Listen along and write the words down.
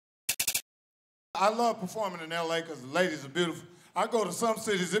I love performing in L.A. because the ladies are beautiful. I go to some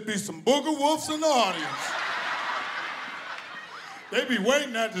cities, it be some booger wolves in the audience. They be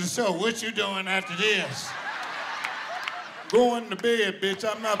waiting after the show. What you doing after this? Going to bed, bitch.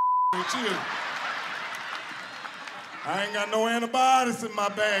 I'm not with you. I ain't got no antibiotics in my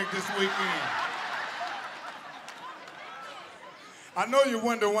bag this weekend. I know you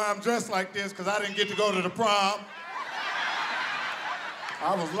wonder why I'm dressed like this, because I didn't get to go to the prom.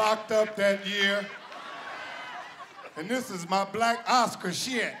 I was locked up that year. And this is my black Oscar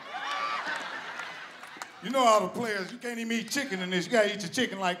shit. You know all the players, you can't even eat chicken in this. You gotta eat your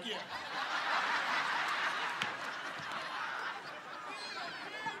chicken like, yeah.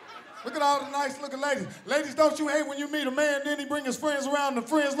 Look at all the nice looking ladies. Ladies, don't you hate when you meet a man, then he bring his friends around and the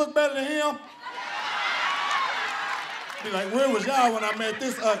friends look better than him? Be like, where was y'all when I met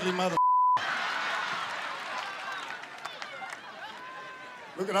this ugly mother?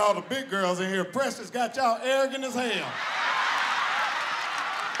 Look at all the big girls in here. Precious got y'all arrogant as hell.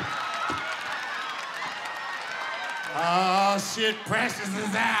 Oh, shit, Precious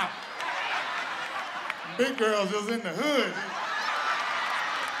is out. Big girls just in the hood.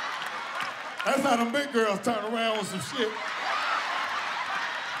 That's how them big girls turn around with some shit.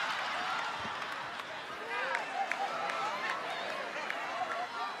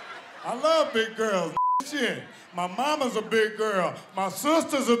 I love big girls, shit. My mama's a big girl. My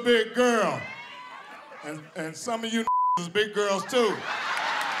sister's a big girl. And some of you is big girls too.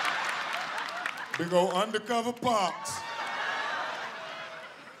 Big old undercover punks.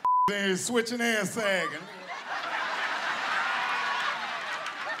 Then switching and sagging.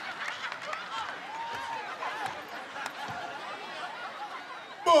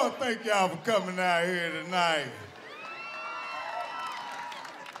 Boy, thank y'all for coming out here tonight.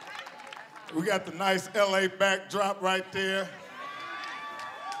 We got the nice LA backdrop right there.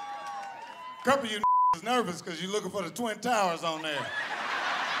 A couple of you is nervous because you're looking for the Twin Towers on there.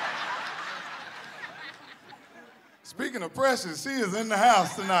 Speaking of Precious, she is in the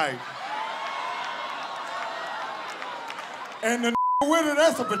house tonight. And the with her,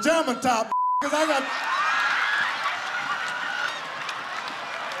 that's a pajama top, because I got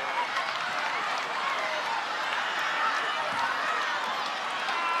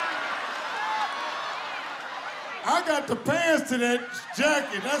the pants to that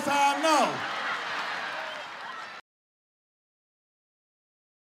jacket, that's how I know.